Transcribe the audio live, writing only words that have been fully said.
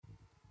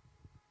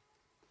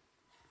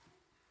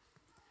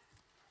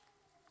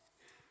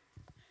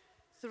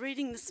The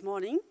reading this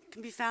morning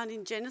can be found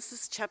in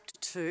Genesis chapter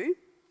 2,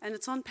 and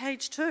it's on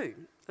page 2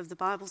 of the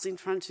Bibles in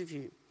front of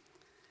you.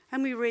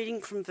 And we're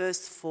reading from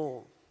verse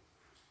 4.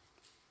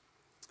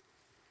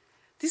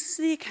 This is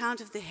the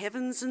account of the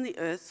heavens and the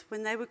earth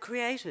when they were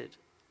created,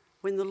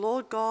 when the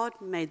Lord God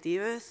made the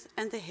earth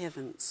and the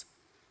heavens.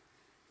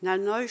 Now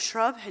no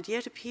shrub had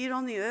yet appeared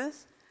on the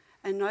earth,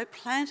 and no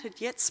plant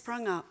had yet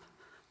sprung up,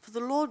 for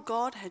the Lord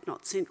God had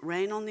not sent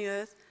rain on the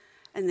earth,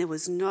 and there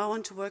was no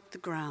one to work the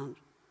ground.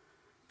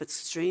 But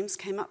streams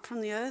came up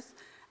from the earth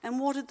and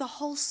watered the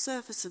whole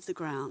surface of the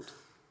ground.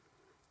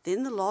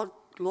 Then the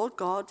Lord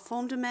God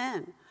formed a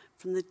man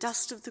from the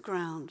dust of the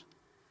ground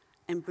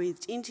and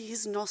breathed into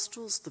his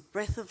nostrils the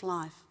breath of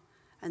life,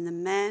 and the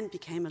man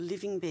became a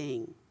living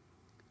being.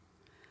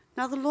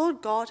 Now the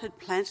Lord God had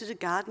planted a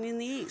garden in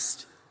the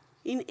east,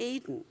 in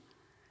Eden,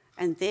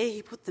 and there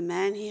he put the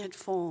man he had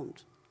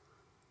formed.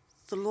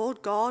 The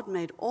Lord God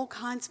made all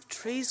kinds of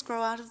trees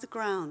grow out of the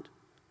ground,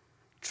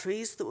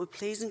 trees that were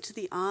pleasing to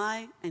the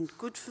eye and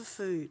good for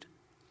food.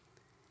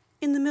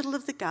 In the middle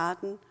of the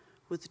garden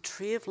were the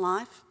tree of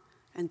life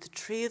and the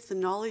tree of the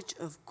knowledge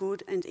of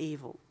good and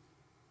evil.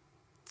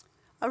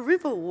 A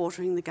river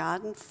watering the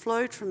garden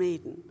flowed from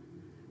Eden.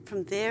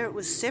 From there it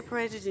was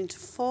separated into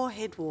 4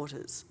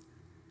 headwaters.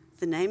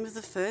 The name of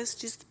the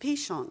first is the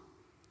Pishon.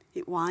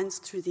 It winds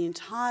through the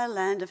entire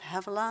land of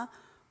Havilah,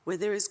 where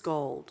there is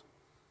gold.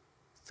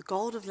 The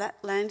gold of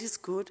that land is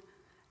good.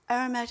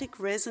 Aromatic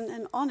resin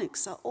and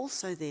onyx are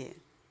also there.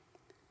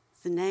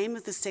 The name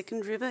of the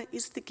second river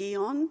is the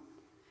Gihon.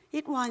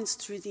 It winds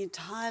through the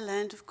entire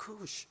land of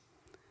Cush.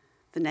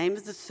 The name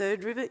of the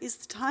third river is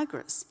the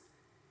Tigris.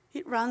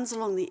 It runs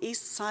along the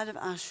east side of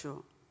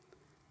Ashur.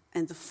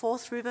 And the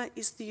fourth river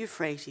is the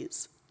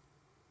Euphrates.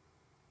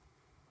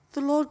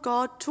 The Lord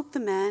God took the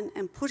man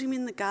and put him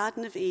in the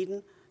Garden of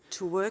Eden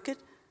to work it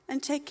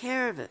and take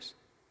care of it.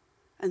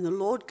 And the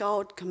Lord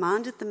God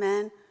commanded the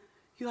man,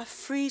 "You are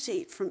free to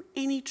eat from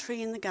any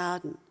tree in the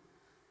garden,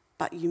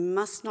 but you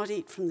must not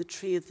eat from the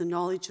tree of the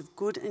knowledge of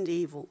good and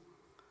evil.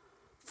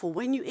 For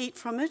when you eat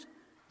from it,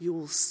 you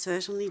will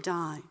certainly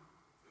die."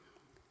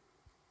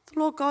 The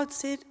Lord God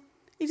said,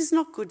 "It is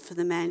not good for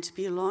the man to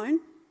be alone.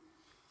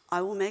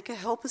 I will make a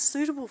helper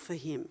suitable for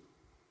him."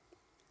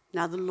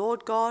 Now the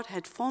Lord God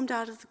had formed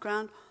out of the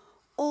ground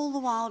all the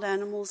wild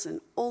animals and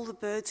all the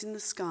birds in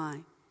the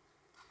sky.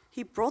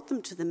 He brought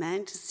them to the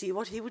man to see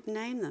what he would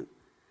name them.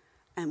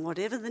 And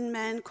whatever the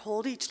man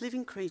called each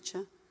living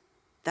creature,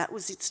 that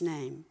was its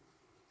name.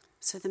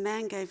 So the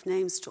man gave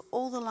names to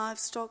all the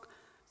livestock,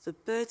 the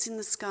birds in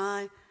the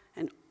sky,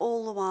 and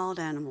all the wild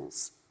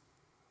animals.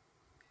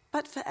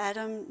 But for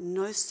Adam,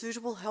 no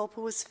suitable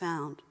helper was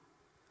found.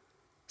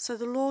 So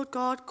the Lord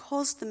God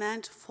caused the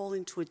man to fall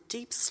into a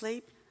deep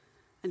sleep,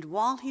 and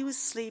while he was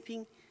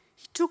sleeping,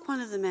 he took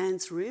one of the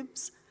man's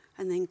ribs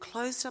and then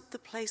closed up the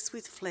place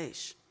with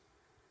flesh.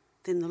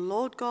 Then the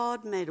Lord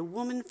God made a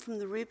woman from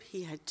the rib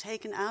he had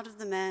taken out of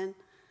the man,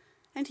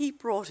 and he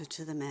brought her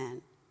to the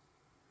man.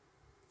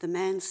 The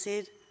man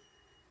said,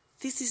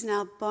 "This is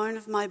now bone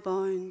of my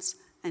bones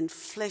and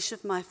flesh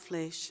of my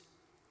flesh.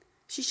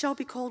 She shall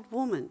be called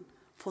woman,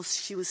 for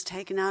she was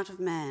taken out of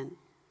man.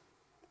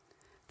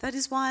 That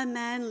is why a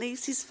man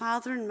leaves his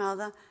father and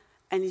mother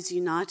and is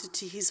united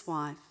to his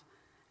wife,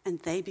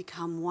 and they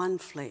become one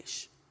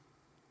flesh."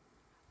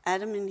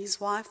 Adam and his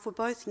wife were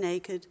both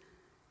naked,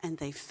 and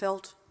they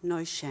felt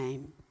no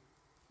shame.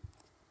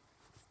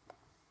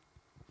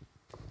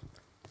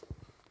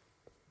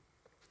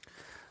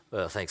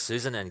 Well, thanks,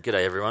 Susan, and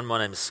g'day, everyone. My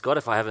name is Scott.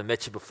 If I haven't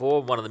met you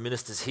before, I'm one of the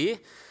ministers here.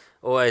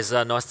 Always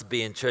nice to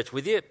be in church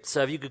with you.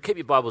 So if you could keep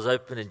your Bibles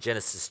open in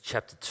Genesis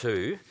chapter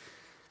 2.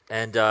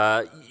 And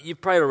you've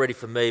prayed already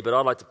for me, but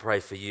I'd like to pray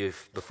for you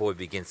before we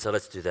begin. So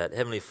let's do that.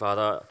 Heavenly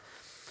Father,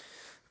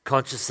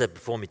 conscious that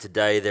before me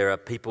today there are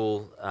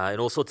people in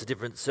all sorts of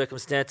different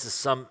circumstances,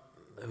 some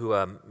who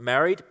are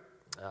married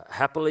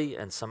happily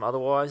and some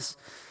otherwise,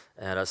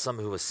 and some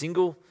who are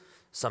single,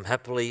 some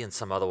happily and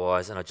some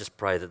otherwise. And I just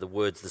pray that the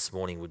words this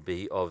morning would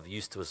be of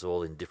use to us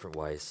all in different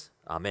ways.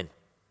 Amen.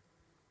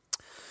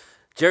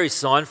 Jerry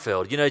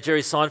Seinfeld. You know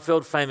Jerry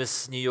Seinfeld,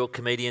 famous New York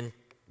comedian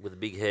with the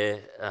big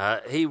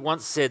hair. He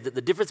once said that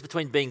the difference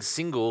between being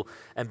single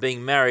and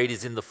being married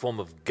is in the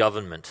form of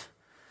government.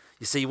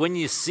 You see, when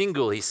you're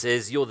single, he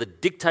says, you're the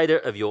dictator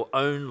of your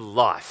own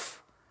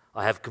life.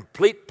 I have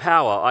complete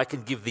power. I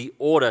can give the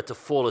order to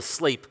fall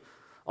asleep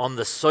on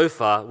the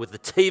sofa with the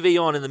TV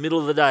on in the middle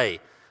of the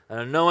day,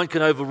 and no one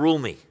can overrule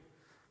me.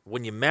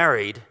 When you're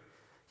married,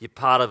 you're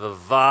part of a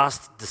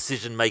vast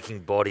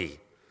decision-making body.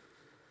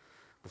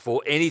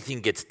 Before anything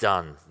gets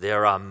done,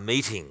 there are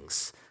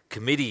meetings.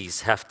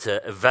 Committees have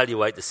to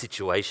evaluate the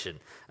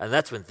situation, and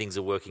that's when things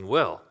are working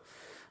well.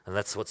 And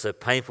that's what's so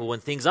painful when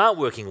things aren't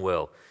working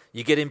well.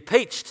 You get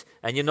impeached,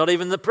 and you're not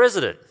even the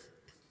president.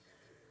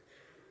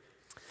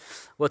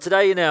 Well,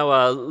 today in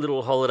our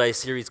little holiday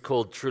series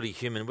called Truly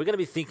Human, we're going to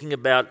be thinking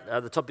about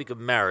the topic of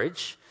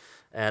marriage.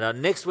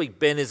 And next week,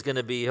 Ben is going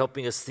to be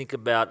helping us think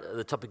about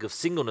the topic of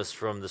singleness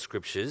from the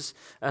Scriptures.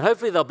 And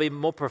hopefully they'll be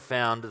more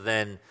profound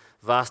than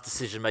vast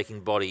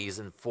decision-making bodies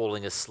and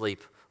falling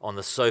asleep on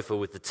the sofa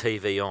with the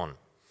TV on.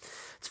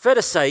 It's fair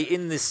to say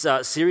in this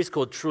series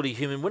called Truly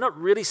Human, we're not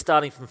really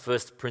starting from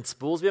first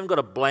principles. We haven't got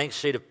a blank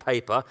sheet of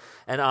paper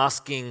and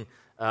asking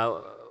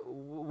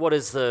what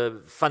is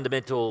the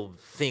fundamental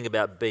thing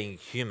about being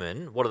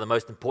human? What are the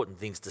most important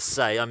things to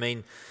say? I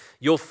mean,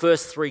 your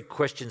first three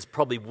questions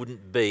probably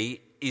wouldn't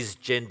be, is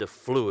gender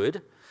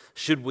fluid?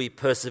 Should we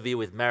persevere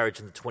with marriage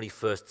in the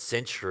 21st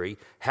century?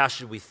 How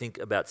should we think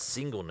about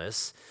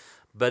singleness?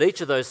 But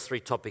each of those three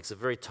topics are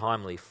very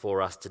timely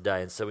for us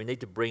today, and so we need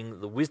to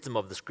bring the wisdom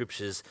of the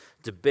Scriptures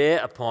to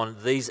bear upon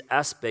these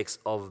aspects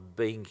of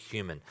being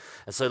human.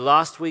 And so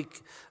last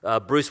week,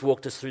 Bruce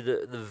walked us through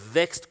the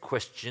vexed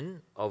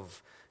question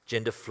of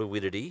gender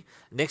fluidity.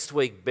 Next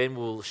week, Ben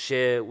will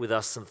share with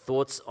us some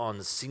thoughts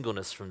on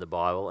singleness from the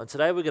Bible, and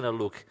today we're going to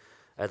look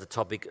at the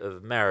topic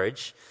of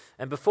marriage.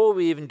 And before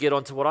we even get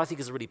on to what I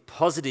think is a really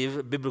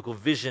positive biblical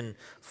vision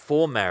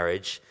for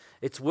marriage,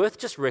 it's worth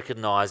just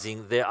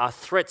recognizing there are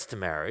threats to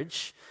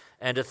marriage,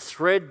 and a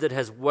thread that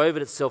has woven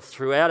itself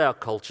throughout our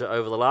culture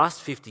over the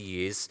last 50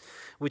 years,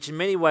 which in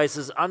many ways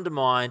has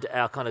undermined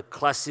our kind of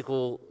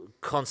classical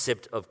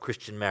concept of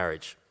Christian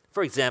marriage.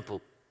 For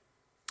example,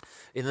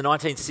 in the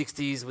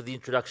 1960s, with the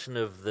introduction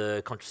of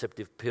the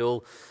contraceptive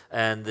pill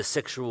and the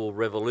sexual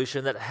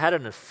revolution, that had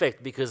an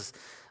effect because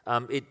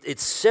it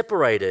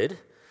separated,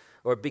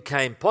 or it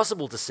became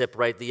possible to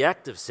separate the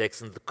act of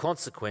sex and the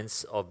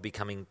consequence of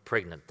becoming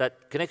pregnant.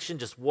 That connection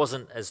just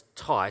wasn't as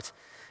tight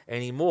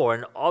anymore,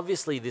 and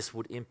obviously this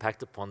would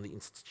impact upon the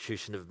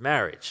institution of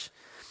marriage.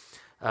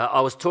 I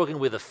was talking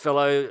with a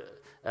fellow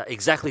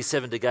exactly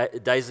 7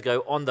 days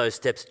ago on those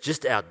steps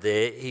just out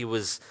there. He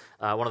was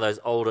one of those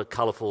older,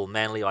 colourful,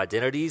 manly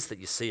identities that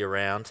you see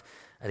around,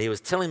 and he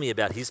was telling me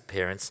about his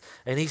parents,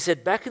 and he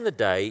said back in the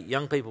day,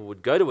 young people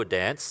would go to a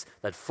dance,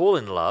 they'd fall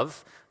in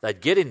love,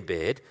 they'd get in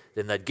bed,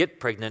 then they'd get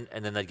pregnant,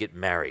 and then they'd get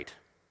married.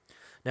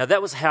 Now,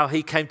 that was how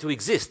he came to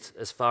exist,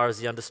 as far as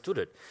he understood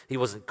it. He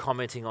wasn't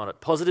commenting on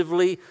it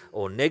positively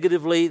or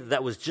negatively.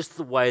 That was just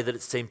the way that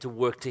it seemed to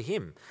work to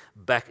him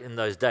back in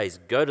those days.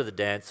 Go to the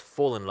dance,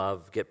 fall in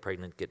love, get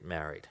pregnant, get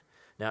married.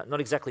 Now, not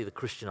exactly the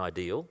Christian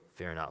ideal,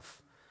 fair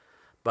enough.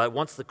 But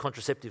once the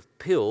contraceptive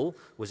pill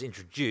was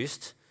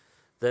introduced,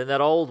 then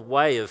that old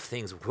way of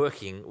things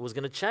working was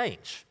going to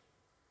change.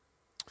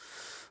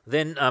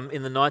 Then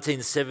in the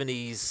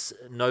 1970s,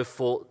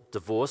 no-fault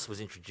divorce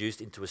was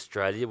introduced into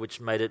Australia, which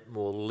made it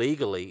more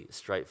legally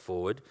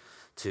straightforward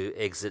to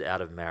exit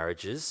out of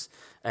marriages.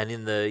 And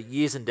in the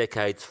years and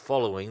decades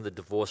following, the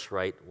divorce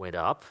rate went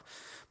up.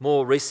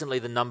 More recently,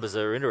 the numbers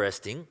are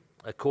interesting.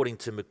 According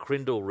to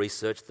McCrindle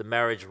research, the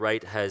marriage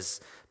rate has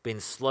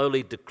been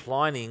slowly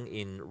declining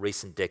in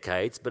recent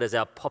decades, but as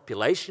our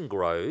population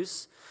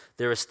grows,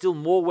 there are still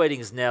more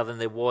weddings now than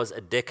there was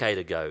a decade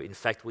ago. In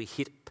fact, we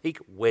hit peak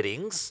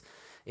weddings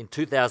in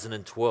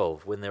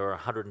 2012, when there were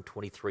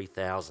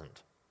 123,000.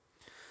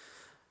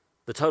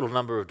 The total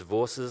number of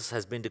divorces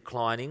has been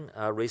declining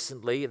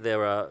recently.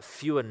 There are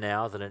fewer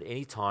now than at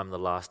any time in the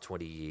last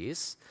 20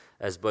 years,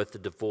 as both the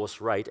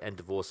divorce rate and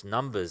divorce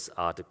numbers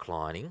are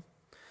declining.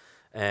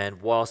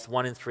 And whilst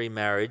 1 in 3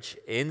 marriage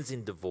ends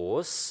in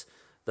divorce,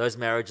 those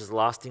marriages are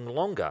lasting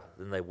longer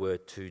than they were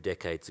 2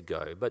 decades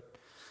ago. But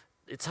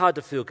it's hard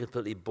to feel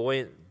completely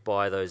buoyant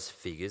by those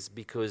figures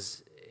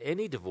because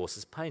any divorce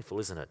is painful,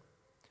 isn't it?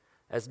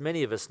 As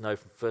many of us know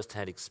from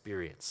first-hand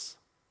experience.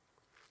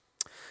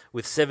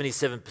 With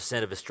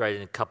 77% of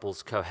Australian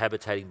couples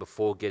cohabitating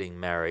before getting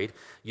married,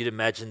 you'd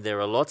imagine there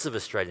are lots of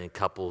Australian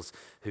couples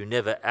who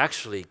never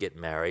actually get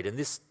married, and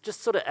this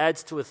just sort of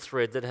adds to a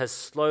thread that has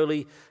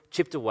slowly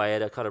chipped away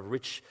at a kind of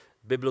rich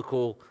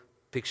biblical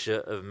picture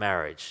of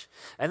marriage.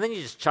 And then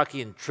you just chuck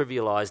in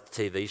trivialised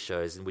TV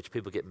shows in which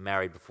people get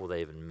married before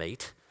they even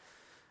meet,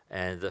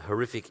 and the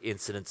horrific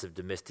incidents of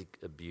domestic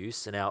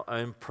abuse, and our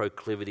own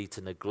proclivity to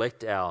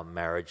neglect our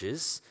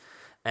marriages,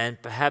 and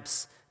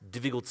perhaps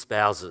difficult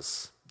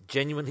spouses,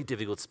 genuinely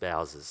difficult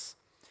spouses,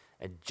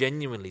 and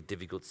genuinely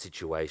difficult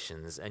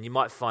situations, and you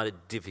might find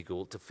it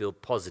difficult to feel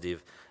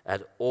positive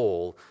at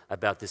all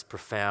about this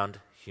profound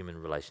human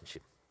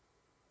relationship.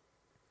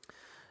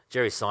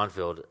 Jerry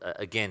Seinfeld,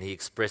 again, he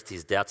expressed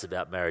his doubts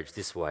about marriage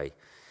this way.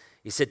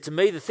 He said, "To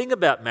me, the thing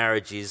about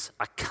marriage is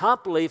I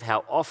can't believe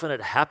how often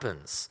it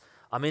happens.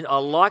 I mean, I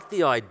like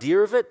the idea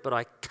of it, but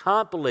I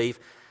can't believe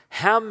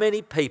how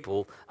many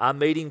people are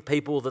meeting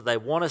people that they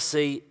want to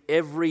see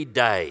every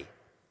day,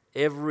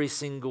 every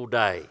single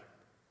day,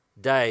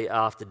 day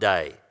after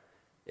day,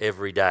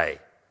 every day.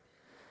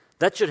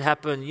 That should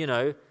happen,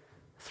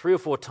 3 or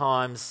 4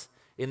 times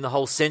in the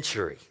whole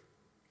century."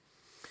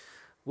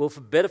 Well,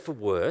 for better, for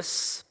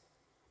worse,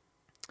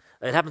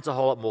 it happens a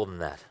whole lot more than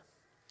that.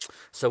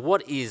 So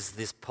what is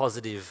this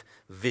positive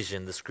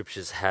vision the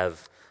Scriptures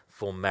have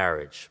for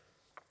marriage?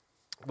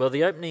 Well,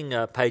 the opening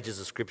pages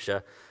of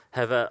Scripture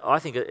have, I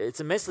think, it's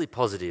immensely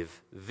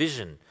positive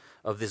vision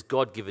of this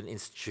God-given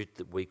institute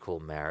that we call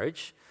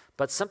marriage,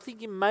 but something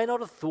you may not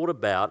have thought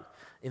about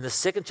in the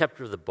second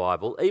chapter of the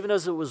Bible, even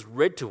as it was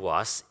read to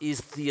us,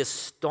 is the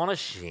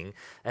astonishing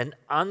and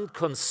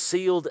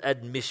unconcealed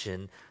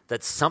admission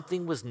that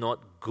something was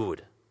not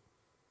good.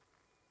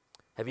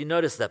 Have you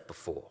noticed that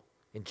before?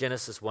 In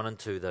Genesis 1 and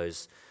 2,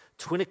 those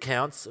twin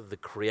accounts of the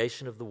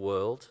creation of the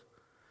world,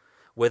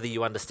 whether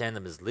you understand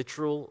them as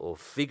literal or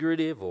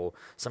figurative or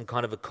some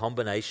kind of a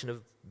combination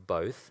of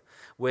both,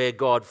 where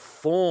God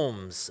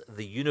forms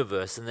the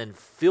universe and then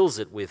fills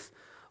it with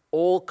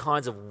all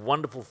kinds of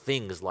wonderful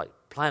things like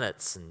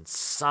planets and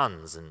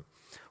suns and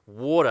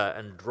water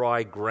and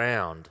dry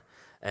ground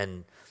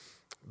and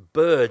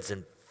birds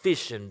and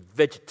fish and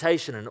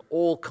vegetation and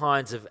all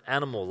kinds of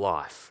animal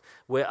life,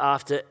 where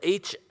after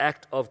each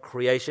act of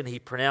creation he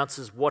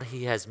pronounces what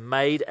he has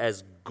made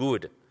as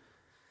good.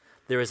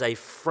 There is a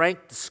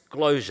frank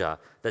disclosure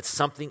that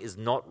something is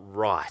not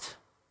right.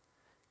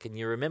 Can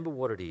you remember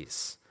what it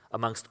is?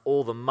 Amongst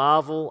all the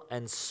marvel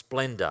and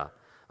splendor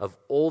of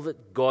all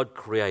that God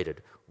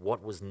created,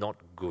 what was not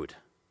good?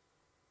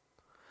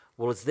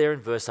 Well, it's there in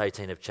verse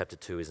 18 of chapter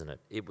 2, isn't it?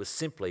 It was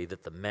simply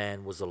that the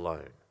man was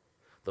alone.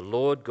 The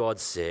Lord God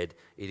said,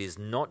 "It is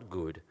not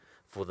good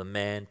for the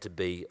man to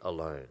be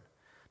alone."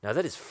 Now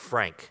that is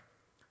frank,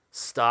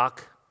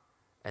 stark,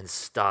 and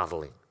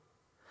startling.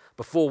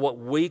 Before what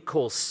we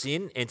call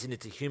sin entered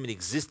into human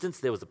existence,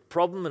 there was a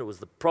problem, and it was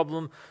the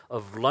problem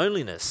of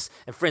loneliness.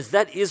 And friends,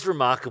 that is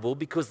remarkable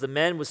because the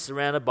man was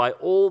surrounded by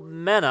all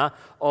manner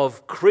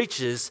of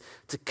creatures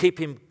to keep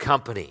him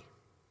company.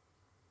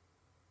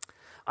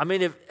 I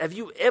mean, have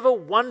you ever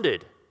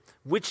wondered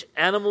which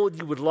animal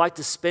you would like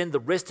to spend the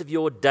rest of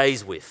your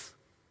days with?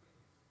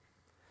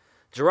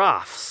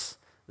 Giraffes.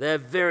 They're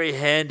very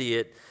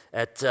handy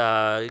at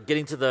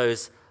getting to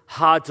those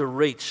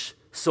hard-to-reach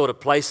sort of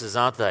places,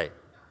 aren't they?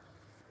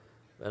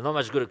 They're not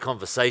much good at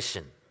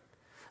conversation.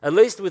 At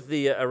least with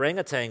the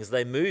orangutans,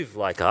 they move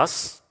like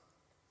us,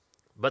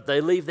 but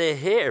they leave their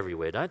hair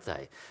everywhere, don't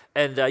they?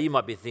 And you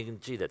might be thinking,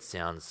 gee, that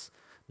sounds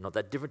not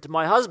that different to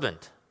my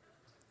husband.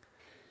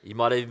 You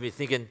might even be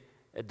thinking,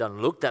 it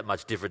doesn't look that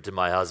much different to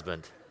my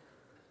husband.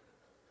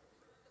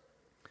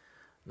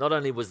 Not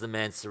only was the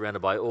man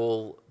surrounded by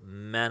all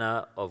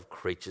manner of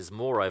creatures,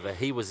 moreover,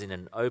 he was in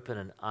an open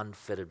and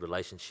unfettered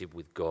relationship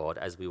with God,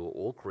 as we were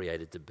all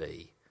created to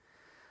be.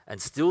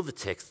 And still the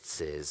text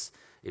says,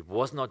 it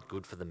was not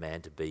good for the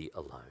man to be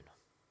alone.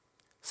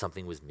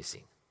 Something was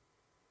missing.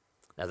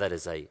 Now that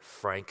is a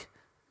frank,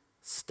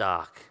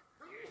 stark,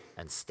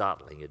 and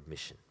startling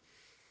admission.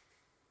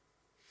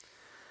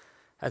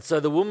 And so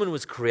the woman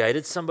was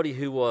created, somebody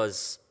who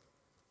was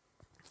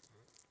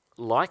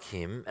like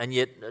him and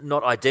yet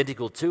not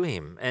identical to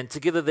him. And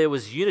together there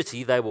was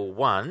unity, they were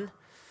one.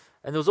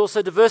 And there was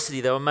also diversity,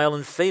 they were male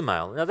and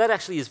female. Now that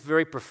actually is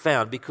very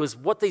profound because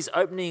what these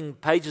opening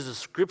pages of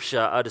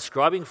Scripture are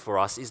describing for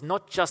us is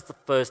not just the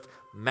first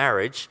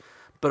marriage,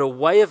 but a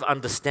way of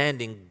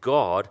understanding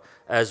God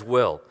as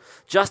well.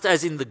 Just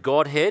as in the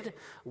Godhead,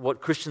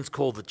 what Christians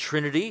call the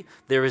Trinity,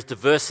 there is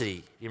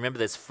diversity. You remember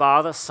there's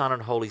Father, Son,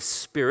 and Holy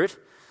Spirit.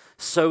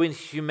 So in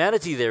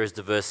humanity there is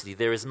diversity,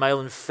 there is male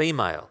and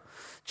female.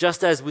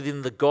 Just as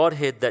within the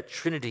Godhead, that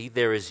Trinity,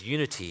 there is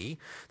unity,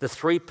 the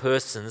three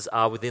persons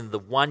are within the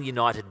one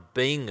united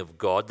being of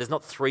God. There's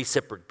not three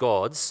separate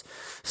gods.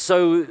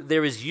 So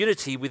there is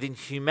unity within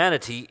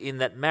humanity in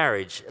that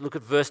marriage. Look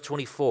at verse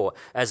 24.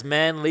 As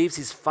man leaves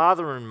his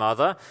father and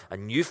mother, a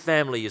new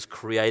family is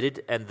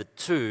created and the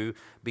two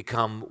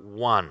become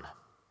one.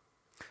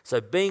 So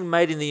being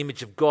made in the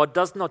image of God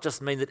does not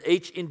just mean that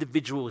each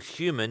individual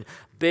human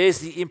bears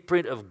the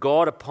imprint of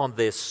God upon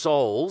their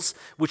souls,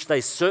 which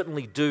they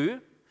certainly do,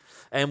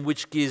 and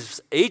which gives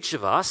each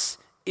of us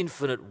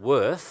infinite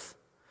worth,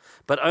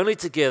 but only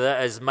together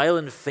as male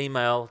and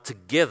female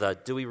together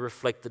do we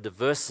reflect the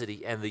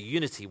diversity and the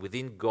unity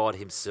within God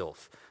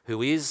himself,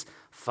 who is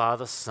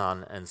Father,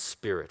 Son, and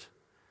Spirit.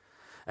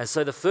 And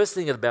so the first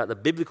thing about the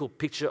biblical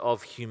picture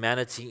of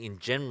humanity in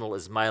general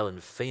as male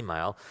and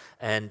female,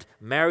 and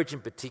marriage in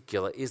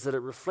particular, is that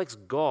it reflects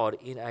God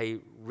in a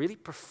really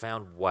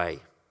profound way.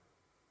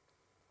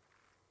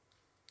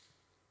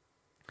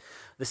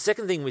 The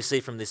second thing we see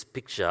from this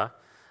picture,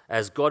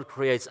 as God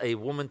creates a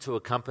woman to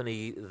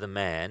accompany the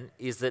man,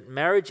 is that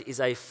marriage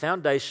is a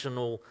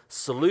foundational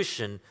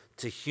solution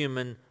to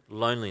human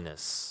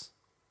loneliness,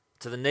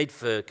 to the need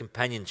for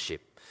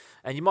companionship.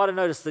 And you might have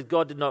noticed that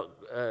God did not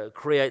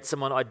create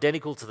someone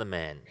identical to the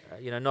man.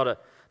 Not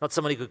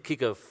someone he could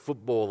kick a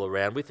football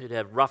around with, who'd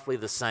have roughly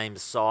the same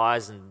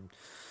size and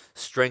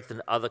strength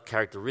and other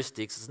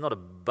characteristics. It's not a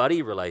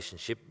buddy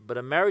relationship, but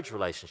a marriage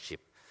relationship.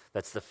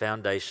 That's the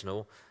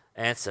foundational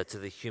answer to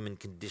the human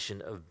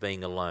condition of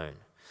being alone.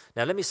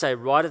 Now, let me say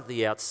right at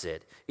the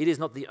outset, it is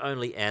not the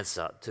only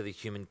answer to the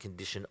human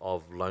condition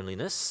of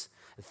loneliness.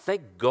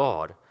 Thank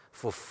God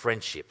for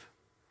friendship.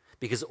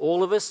 Because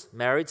all of us,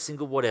 married,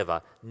 single,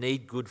 whatever,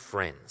 need good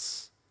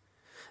friends.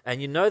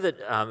 And you know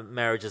that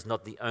marriage is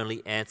not the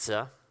only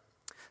answer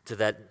to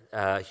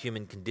that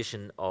human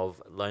condition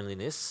of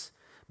loneliness,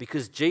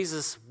 because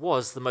Jesus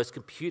was the most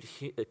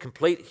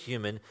complete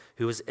human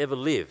who has ever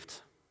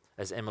lived,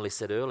 as Emily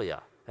said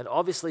earlier. And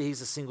obviously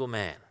he's a single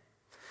man.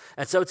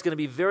 And so it's going to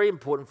be very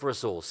important for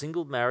us all,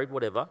 single, married,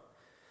 whatever,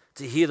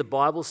 to hear the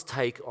Bible's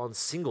take on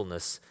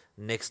singleness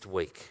next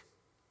week.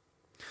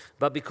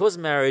 But because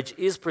marriage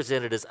is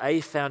presented as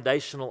a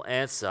foundational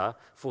answer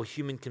for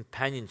human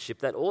companionship,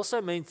 that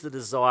also means the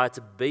desire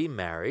to be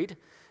married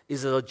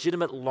is a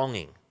legitimate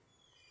longing.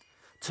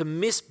 To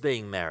miss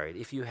being married,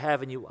 if you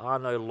have and you are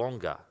no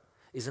longer,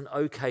 is an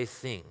okay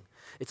thing.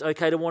 It's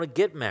okay to want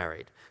to get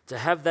married. To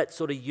have that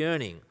sort of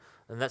yearning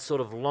and that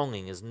sort of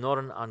longing is not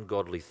an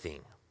ungodly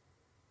thing.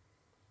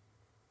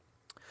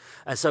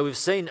 And so we've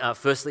seen,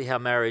 firstly, how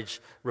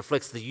marriage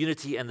reflects the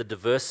unity and the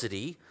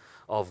diversity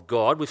of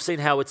God. We've seen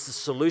how it's the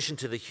solution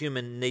to the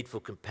human need for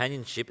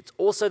companionship. It's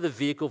also the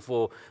vehicle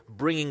for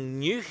bringing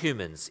new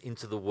humans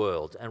into the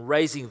world and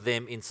raising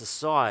them in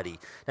society.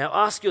 Now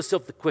ask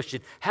yourself the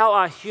question, how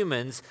are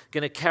humans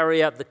going to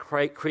carry out the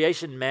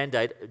creation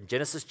mandate in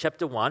Genesis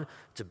chapter 1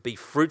 to be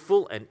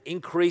fruitful and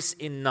increase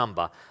in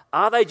number?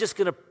 Are they just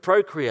going to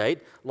procreate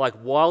like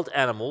wild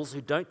animals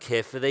who don't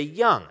care for their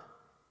young?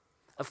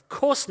 Of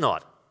course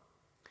not.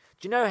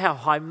 Do you know how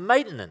high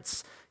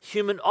maintenance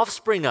human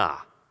offspring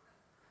are?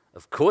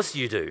 Of course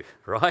you do,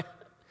 right?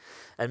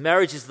 And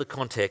marriage is the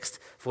context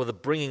for the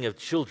bringing of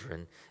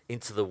children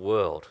into the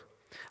world.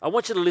 I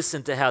want you to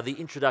listen to how the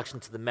introduction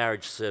to the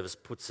marriage service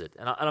puts it.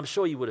 And I'm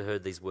sure you would have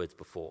heard these words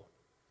before.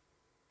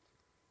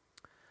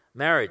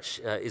 Marriage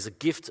is a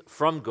gift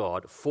from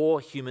God for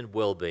human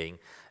well-being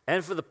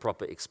and for the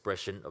proper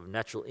expression of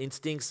natural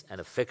instincts and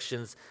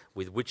affections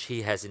with which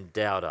He has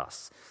endowed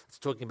us. It's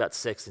talking about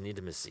sex and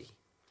intimacy.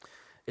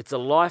 It's a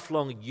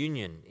lifelong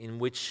union in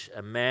which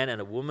a man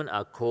and a woman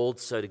are called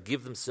so to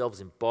give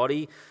themselves in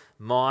body,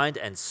 mind,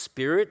 and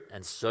spirit,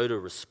 and so to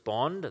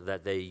respond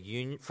that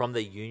from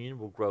their union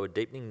will grow a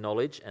deepening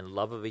knowledge and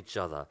love of each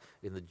other.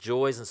 In the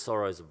joys and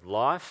sorrows of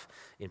life,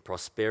 in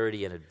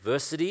prosperity and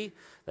adversity,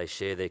 they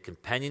share their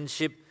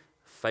companionship,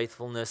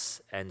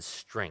 faithfulness, and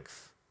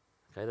strength.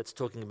 Okay, that's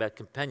talking about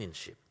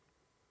companionship.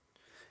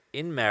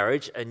 In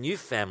marriage, a new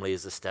family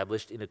is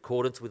established in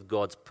accordance with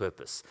God's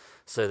purpose,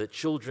 so that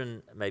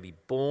children may be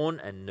born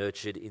and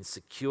nurtured in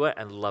secure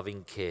and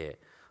loving care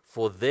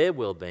for their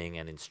well-being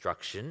and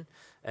instruction,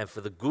 and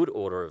for the good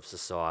order of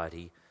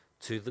society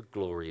to the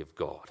glory of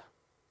God.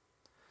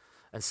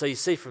 And so you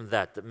see from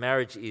that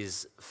marriage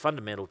is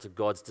fundamental to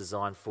God's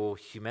design for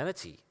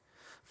humanity,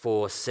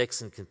 for sex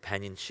and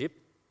companionship,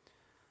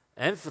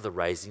 and for the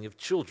raising of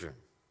children,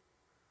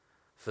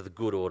 for the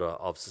good order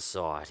of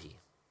society.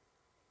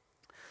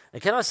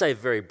 And can I say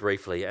very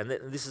briefly, and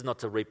this is not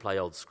to replay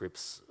old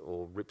scripts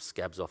or rip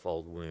scabs off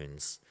old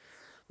wounds,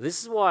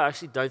 this is why I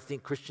actually don't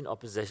think Christian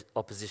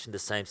opposition to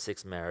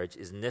same-sex marriage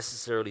is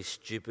necessarily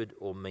stupid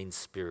or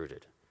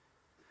mean-spirited.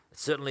 It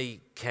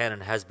certainly can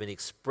and has been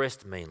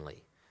expressed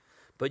meanly.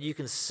 But you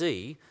can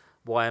see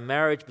why a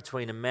marriage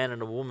between a man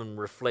and a woman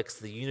reflects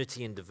the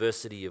unity and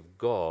diversity of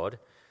God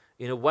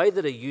in a way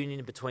that a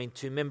union between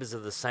two members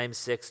of the same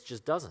sex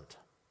just doesn't.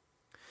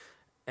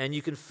 And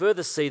you can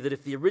further see that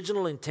if the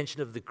original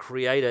intention of the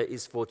Creator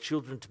is for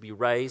children to be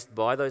raised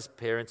by those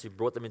parents who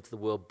brought them into the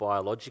world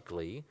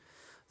biologically,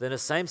 then a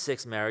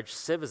same-sex marriage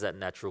severs that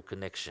natural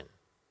connection.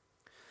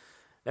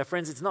 Now,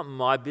 friends, it's not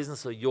my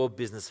business or your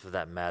business for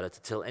that matter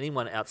to tell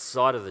anyone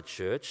outside of the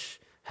church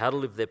how to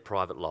live their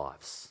private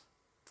lives.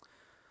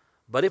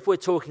 But if we're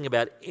talking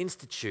about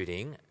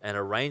instituting an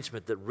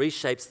arrangement that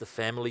reshapes the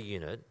family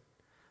unit,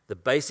 the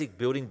basic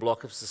building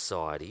block of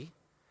society,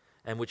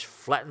 and which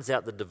flattens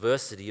out the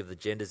diversity of the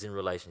genders in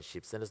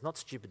relationships, then it's not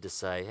stupid to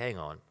say, hang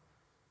on,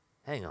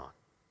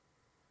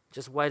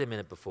 just wait a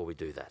minute before we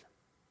do that.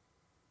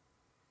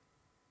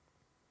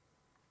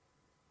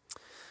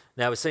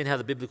 Now, we've seen how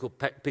the biblical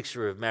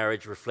picture of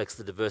marriage reflects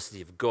the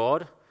diversity of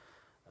God.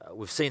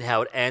 We've seen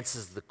how it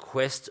answers the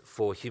quest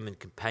for human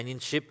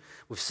companionship.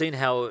 We've seen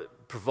how it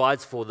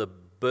provides for the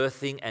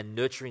birthing and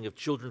nurturing of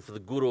children for the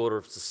good order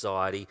of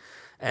society.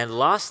 And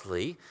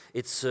lastly,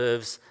 it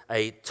serves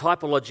a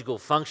typological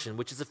function,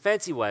 which is a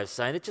fancy way of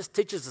saying it just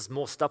teaches us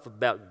more stuff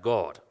about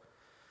God.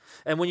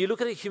 And when you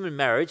look at a human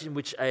marriage in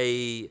which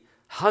a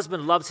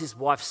husband loves his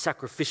wife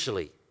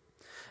sacrificially,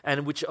 and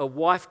in which a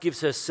wife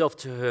gives herself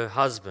to her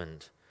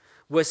husband,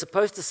 we're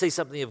supposed to see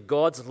something of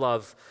God's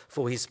love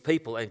for His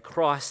people and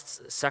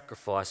Christ's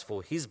sacrifice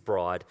for His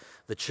bride,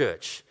 the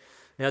church.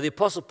 Now, the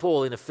Apostle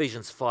Paul in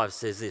Ephesians 5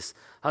 says this,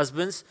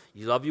 "Husbands,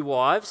 you love your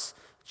wives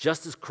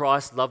just as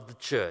Christ loved the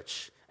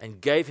church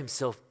and gave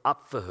Himself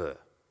up for her."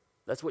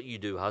 That's what you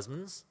do,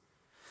 husbands.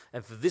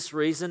 "And for this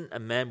reason, a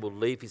man will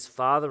leave his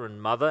father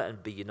and mother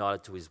and be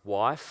united to his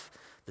wife.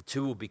 The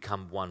two will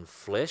become one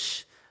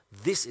flesh."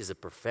 This is a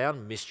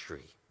profound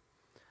mystery.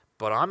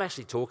 But I'm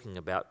actually talking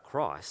about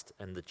Christ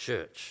and the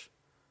church.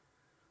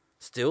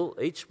 Still,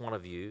 each one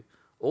of you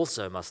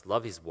also must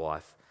love his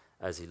wife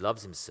as he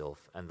loves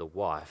himself, and the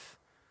wife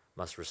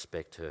must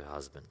respect her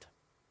husband.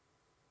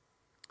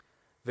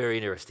 Very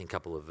interesting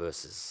couple of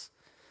verses,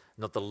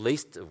 not the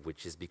least of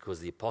which is because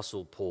the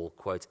Apostle Paul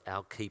quotes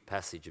our key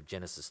passage of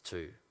Genesis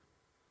 2.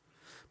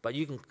 But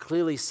you can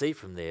clearly see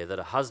from there that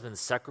a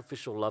husband's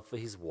sacrificial love for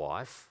his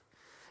wife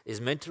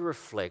is meant to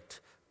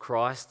reflect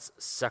Christ's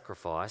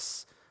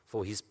sacrifice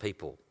for his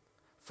people,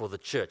 for the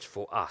church,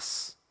 for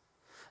us.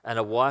 And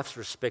a wife's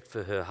respect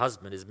for her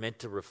husband is meant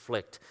to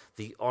reflect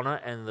the honour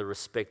and the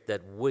respect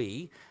that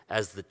we,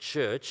 as the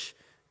church,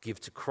 give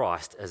to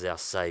Christ as our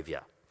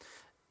Saviour.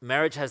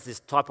 Marriage has this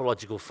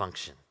typological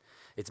function.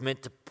 It's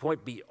meant to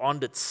point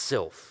beyond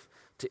itself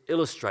to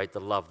illustrate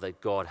the love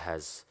that God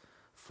has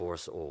for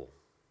us all.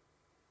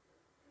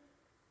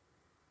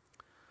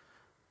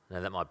 Now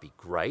that might be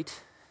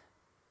great,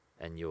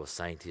 and you're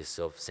saying to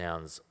yourself,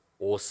 sounds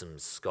awesome,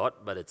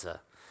 Scott, but it's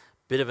a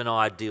bit of an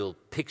ideal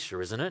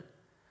picture, isn't it?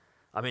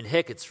 I mean,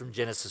 heck, it's from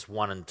Genesis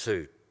 1 and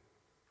 2.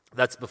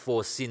 That's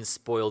before sin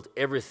spoiled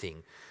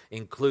everything,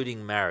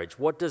 including marriage.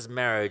 What does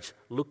marriage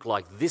look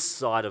like this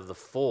side of the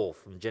fall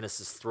from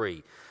Genesis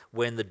 3,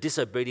 when the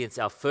disobedience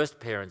our first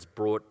parents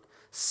brought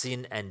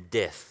sin and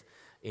death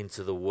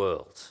into the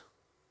world?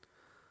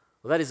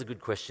 Well, that is a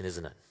good question,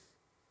 isn't it?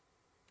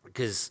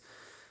 Because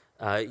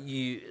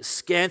you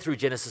scan through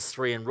Genesis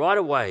 3 and right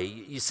away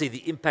you see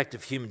the impact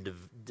of human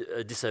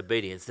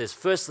disobedience. There's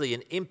firstly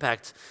an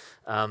impact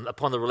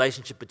upon the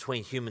relationship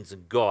between humans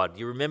and God.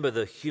 You remember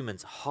the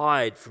humans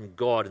hide from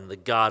God in the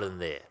garden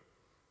there.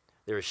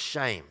 They're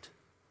ashamed.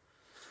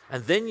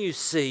 And then you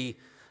see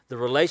the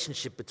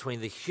relationship between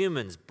the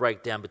humans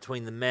break down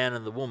between the man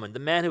and the woman. The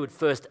man who had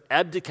first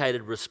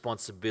abdicated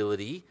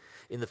responsibility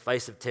in the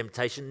face of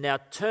temptation now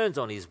turns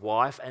on his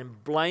wife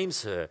and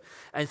blames her.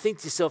 And think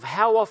to yourself,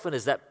 how often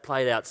has that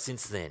played out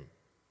since then?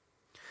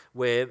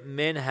 Where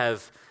men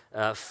have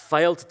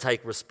failed to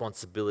take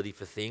responsibility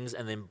for things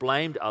and then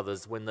blamed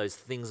others when those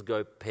things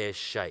go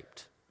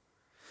pear-shaped.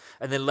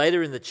 And then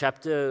later in the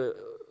chapter,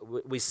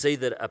 we see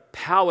that a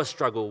power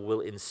struggle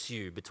will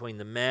ensue between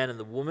the man and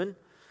the woman.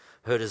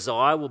 Her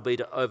desire will be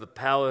to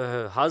overpower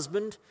her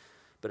husband,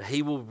 but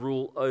he will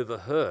rule over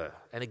her.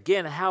 And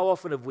again, how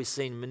often have we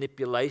seen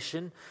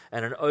manipulation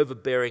and an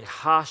overbearing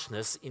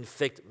harshness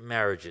infect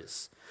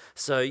marriages?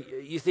 So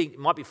you think it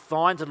might be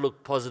fine to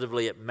look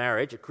positively at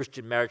marriage, a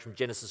Christian marriage from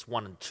Genesis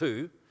 1 and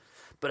 2,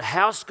 but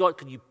how, Scott,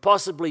 can you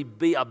possibly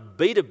be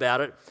upbeat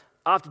about it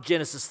after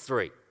Genesis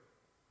 3?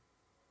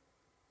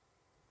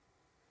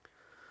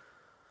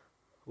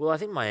 Well, I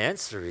think my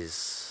answer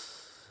is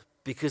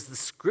because the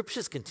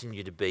scriptures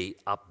continue to be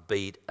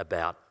upbeat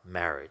about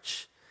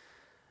marriage.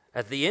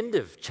 At the end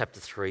of chapter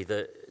 3,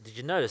 did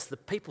you notice the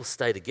people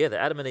stay together?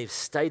 Adam and Eve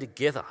stay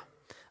together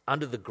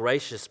under the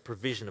gracious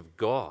provision of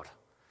God.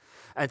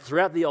 And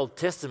throughout the Old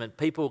Testament,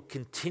 people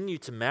continue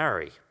to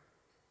marry.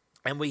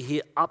 And we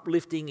hear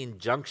uplifting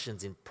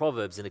injunctions in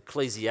Proverbs and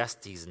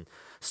Ecclesiastes and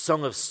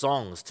Song of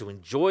Songs to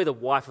enjoy the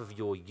wife of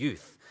your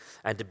youth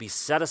and to be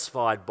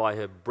satisfied by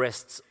her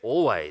breasts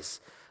always,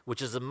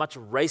 which is a much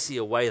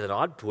racier way than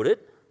I'd put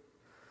it.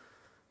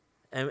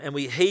 And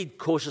we heed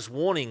cautious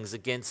warnings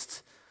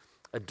against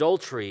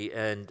adultery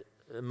and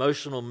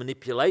emotional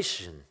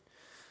manipulation.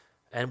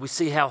 And we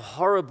see how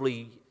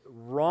horribly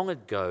wrong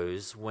it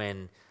goes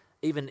when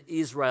even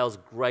Israel's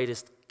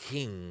greatest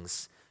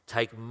kings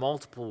take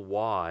multiple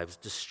wives,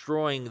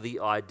 destroying the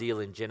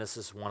ideal in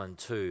Genesis 1 and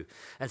 2.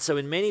 And so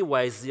in many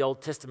ways, the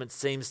Old Testament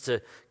seems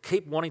to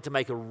keep wanting to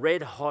make a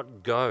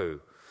red-hot go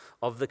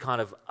of the kind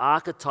of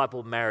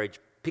archetypal marriage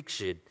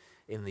pictured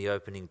in the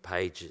opening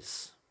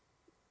pages.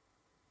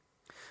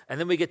 And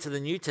then we get to the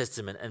New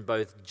Testament, and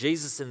both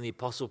Jesus and the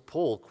Apostle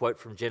Paul quote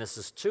from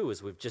Genesis 2,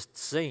 as we've just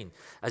seen,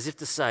 as if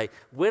to say,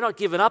 we're not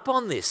giving up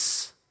on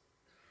this.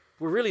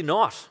 We're really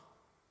not.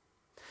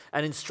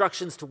 And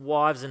instructions to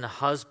wives and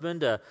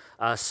husband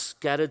are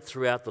scattered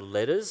throughout the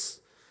letters.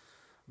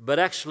 But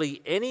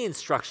actually, any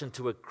instruction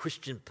to a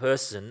Christian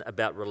person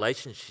about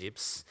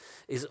relationships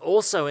is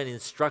also an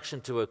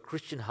instruction to a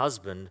Christian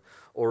husband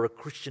or a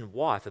Christian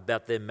wife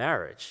about their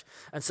marriage.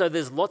 And so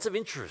there's lots of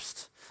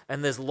interest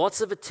and there's lots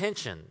of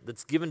attention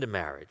that's given to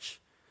marriage.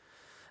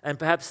 And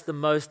perhaps the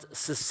most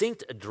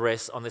succinct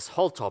address on this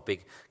whole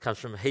topic comes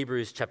from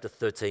Hebrews chapter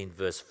 13,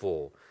 verse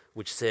 4,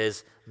 which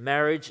says,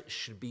 marriage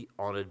should be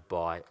honoured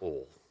by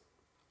all.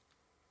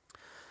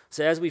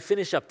 So as we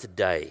finish up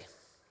today,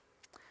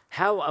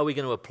 how are we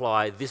going to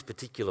apply this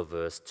particular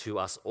verse to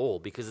us all?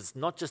 Because it's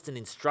not just an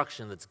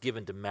instruction that's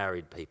given to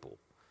married people.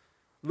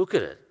 Look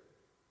at it.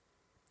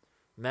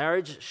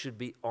 Marriage should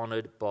be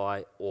honoured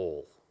by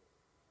all.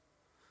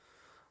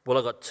 Well,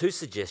 I've got two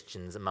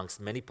suggestions amongst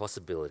many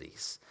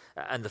possibilities.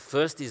 And the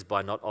first is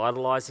by not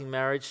idolising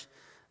marriage,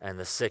 and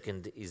the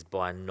second is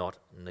by not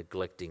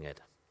neglecting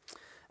it.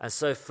 And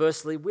so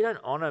firstly, we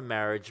don't honour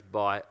marriage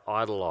by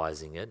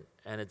idolising it,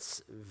 and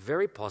it's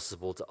very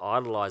possible to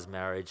idolise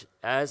marriage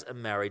as a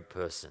married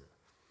person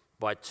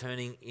by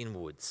turning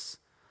inwards,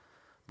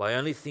 by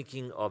only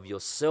thinking of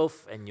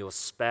yourself and your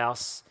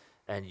spouse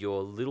and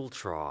your little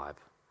tribe.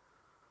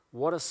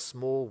 What a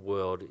small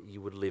world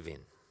you would live in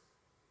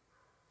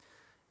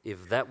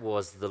if that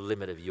was the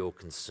limit of your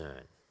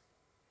concern.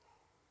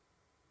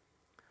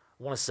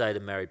 I want to say to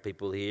married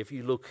people here, if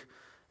you look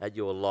at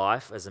your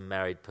life as a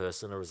married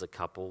person or as a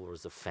couple or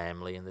as a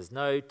family and there's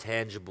no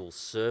tangible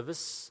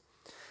service,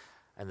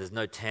 and there's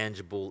no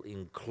tangible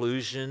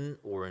inclusion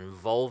or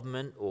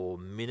involvement or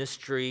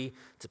ministry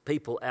to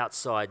people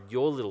outside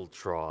your little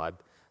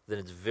tribe, then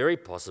it's very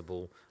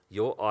possible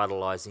you're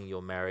idolizing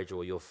your marriage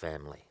or your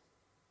family.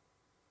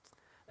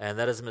 And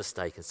that is a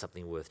mistake and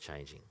something worth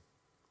changing.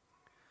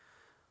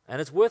 And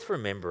it's worth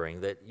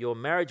remembering that your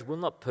marriage will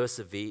not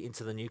persevere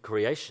into the new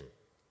creation.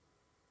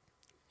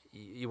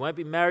 You won't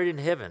be married in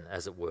heaven,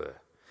 as it were.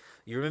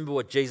 You remember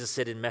what Jesus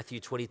said in Matthew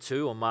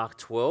 22 or Mark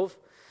 12?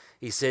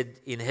 He said,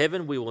 in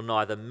heaven we will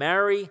neither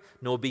marry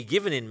nor be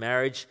given in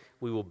marriage.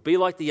 We will be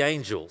like the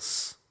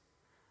angels.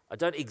 I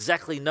don't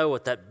exactly know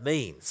what that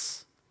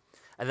means.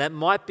 And that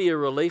might be a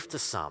relief to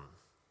some.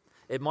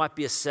 It might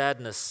be a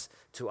sadness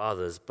to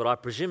others. But I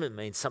presume it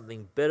means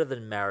something better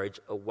than marriage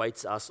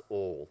awaits us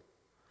all.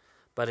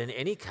 But in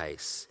any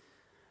case,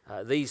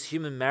 these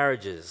human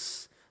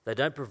marriages, they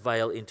don't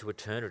prevail into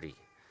eternity.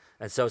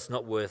 And so it's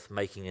not worth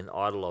making an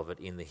idol of it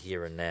in the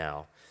here and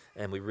now.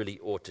 And we really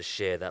ought to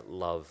share that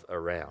love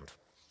around.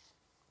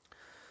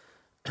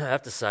 I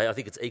have to say, I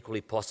think it's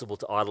equally possible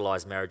to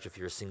idolize marriage if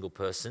you're a single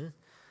person,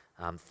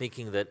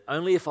 thinking that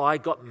only if I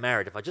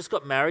just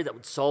got married, that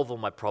would solve all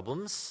my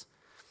problems.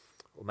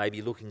 Or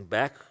maybe looking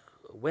back,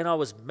 when I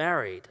was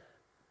married,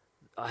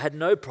 I had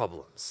no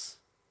problems.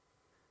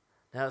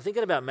 Now,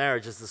 thinking about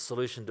marriage as the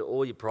solution to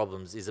all your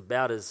problems is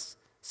about as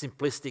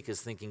simplistic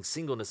as thinking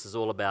singleness is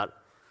all about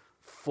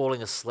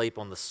falling asleep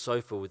on the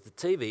sofa with the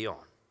TV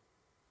on.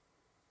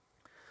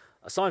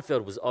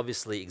 Seinfeld was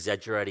obviously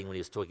exaggerating when he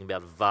was talking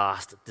about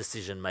vast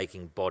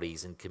decision-making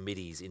bodies and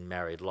committees in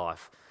married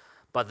life.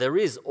 But there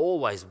is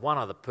always one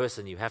other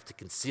person you have to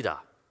consider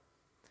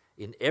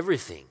in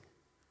everything.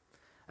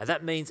 And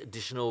that means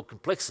additional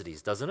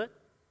complexities, doesn't it?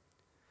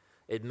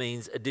 It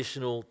means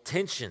additional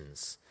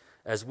tensions,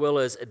 as well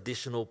as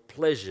additional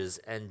pleasures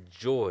and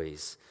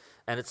joys.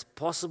 And it's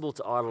possible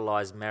to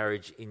idolize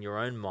marriage in your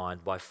own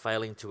mind by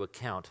failing to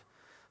account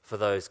for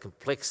those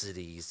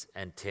complexities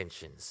and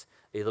tensions,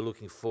 either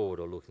looking forward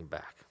or looking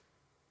back.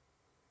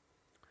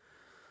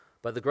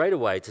 But the greater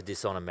way to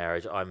dishonor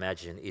marriage, I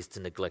imagine, is to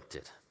neglect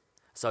it.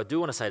 So I do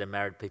want to say to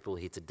married people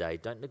here today,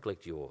 don't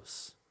neglect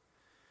yours.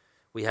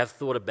 We have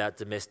thought about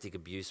domestic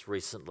abuse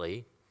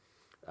recently,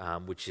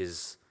 which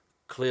is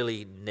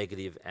clearly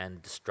negative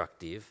and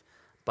destructive,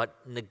 but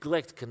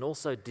neglect can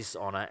also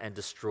dishonor and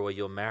destroy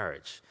your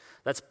marriage.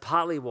 That's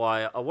partly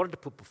why I wanted to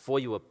put before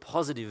you a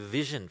positive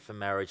vision for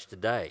marriage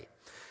today.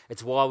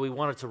 It's why we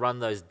wanted to run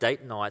those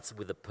date nights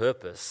with a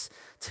purpose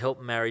to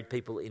help married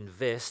people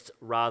invest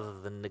rather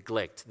than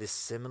neglect this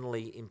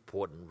seminally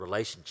important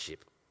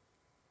relationship.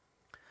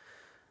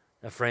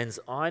 Now, friends,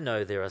 I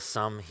know there are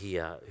some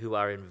here who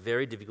are in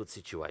very difficult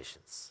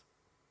situations.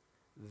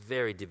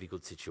 Very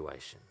difficult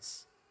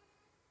situations.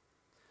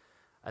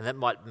 And that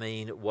might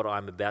mean what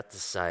I'm about to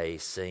say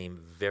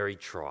seem very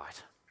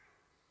trite.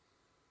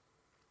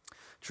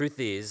 Truth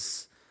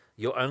is,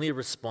 you're only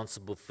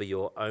responsible for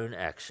your own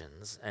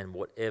actions and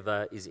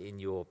whatever is in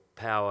your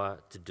power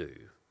to do.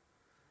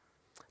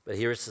 But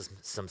here are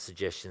some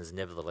suggestions,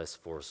 nevertheless,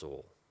 for us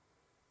all.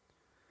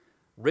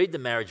 Read the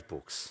marriage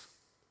books.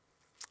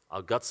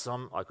 I've got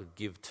some I could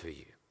give to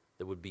you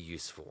that would be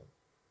useful.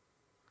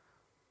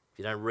 If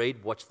you don't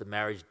read, watch the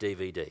marriage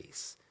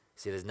DVDs.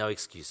 See, there's no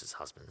excuses,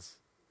 husbands.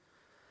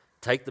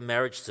 Take the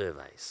marriage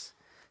surveys.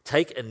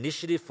 Take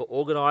initiative for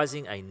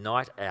organising a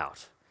night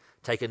out.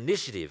 Take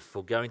initiative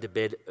for going to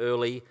bed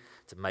early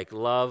to make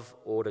love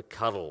or to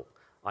cuddle.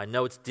 I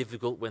know it's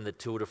difficult when the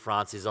Tour de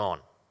France is on.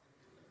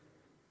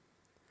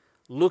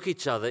 Look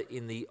each other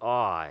in the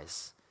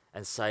eyes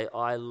and say,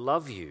 I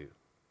love you,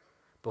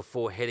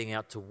 before heading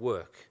out to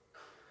work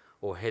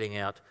or heading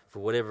out for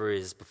whatever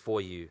is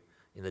before you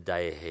in the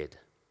day ahead.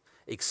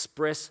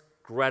 Express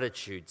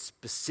gratitude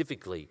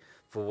specifically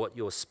for what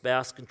your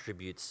spouse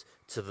contributes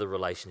to the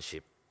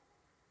relationship.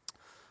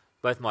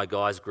 Both my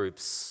guys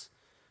groups,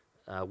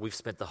 we've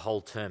spent the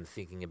whole term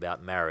thinking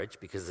about marriage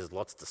because there's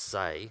lots to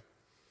say.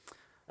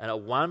 And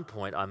at one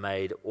point I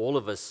made all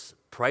of us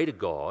pray to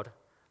God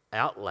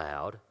out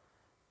loud,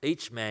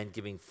 each man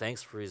giving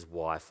thanks for his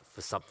wife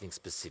for something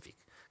specific.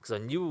 Because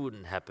I knew it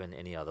wouldn't happen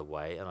any other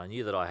way, and I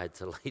knew that I had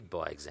to lead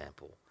by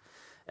example.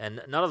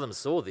 And none of them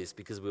saw this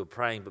because we were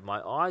praying, but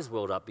my eyes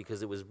welled up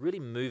because it was really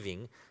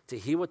moving to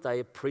hear what they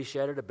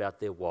appreciated about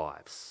their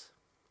wives.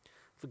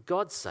 For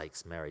God's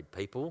sakes, married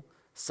people,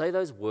 say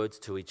those words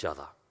to each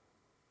other.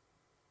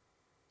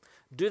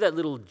 Do that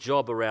little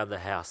job around the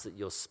house that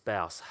your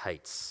spouse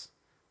hates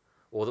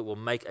or that will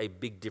make a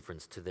big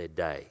difference to their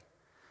day.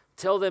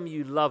 Tell them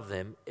you love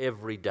them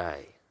every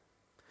day.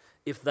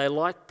 If they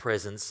like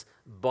presents,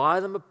 buy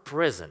them a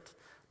present,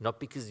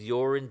 not because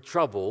you're in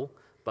trouble,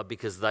 but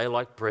because they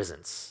like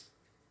presents.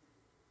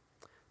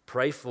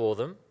 Pray for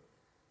them,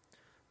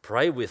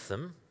 pray with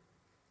them,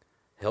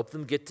 help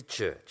them get to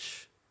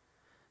church.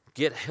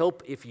 Get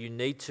help if you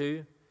need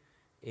to,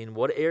 in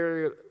what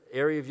area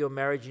of your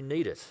marriage you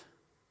need it.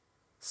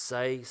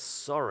 Say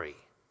sorry.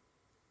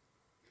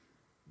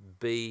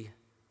 Be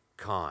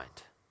kind.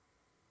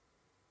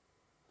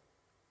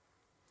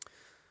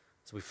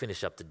 As we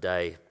finish up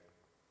today,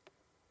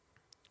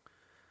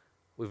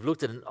 We've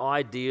looked at an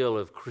ideal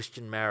of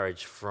Christian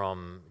marriage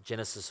from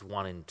Genesis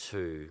 1 and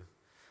 2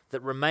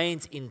 that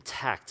remains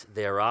intact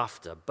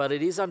thereafter, but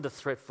it is under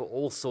threat for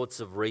all sorts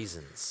of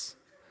reasons.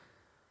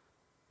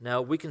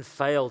 Now, we can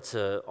fail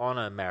to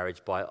honour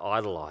marriage by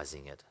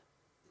idolising it.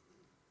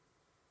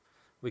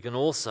 We can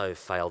also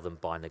fail them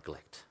by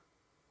neglect.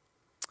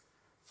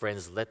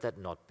 Friends, let that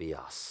not be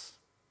us.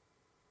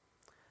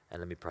 And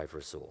let me pray for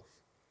us all.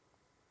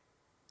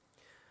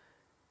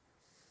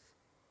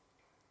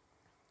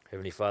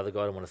 Heavenly Father,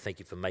 God, I want to thank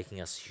you for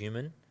making us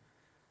human,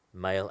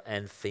 male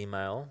and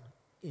female,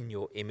 in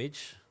your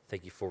image.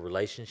 Thank you for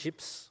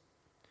relationships,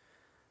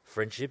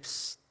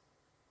 friendships.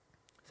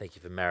 Thank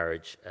you for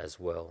marriage as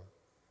well.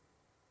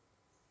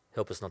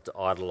 Help us not to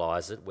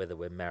idolise it, whether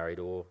we're married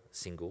or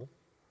single.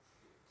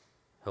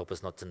 Help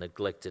us not to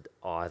neglect it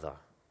either.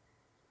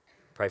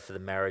 Pray for the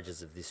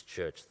marriages of this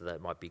church, that they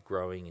might be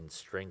growing in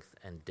strength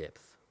and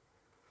depth.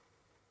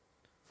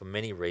 For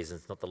many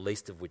reasons, not the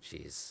least of which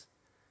is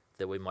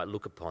that we might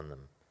look upon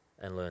them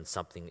and learn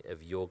something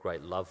of your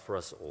great love for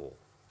us all.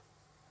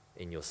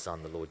 In your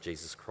Son, the Lord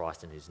Jesus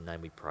Christ, in whose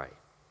name we pray.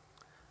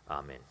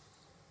 Amen.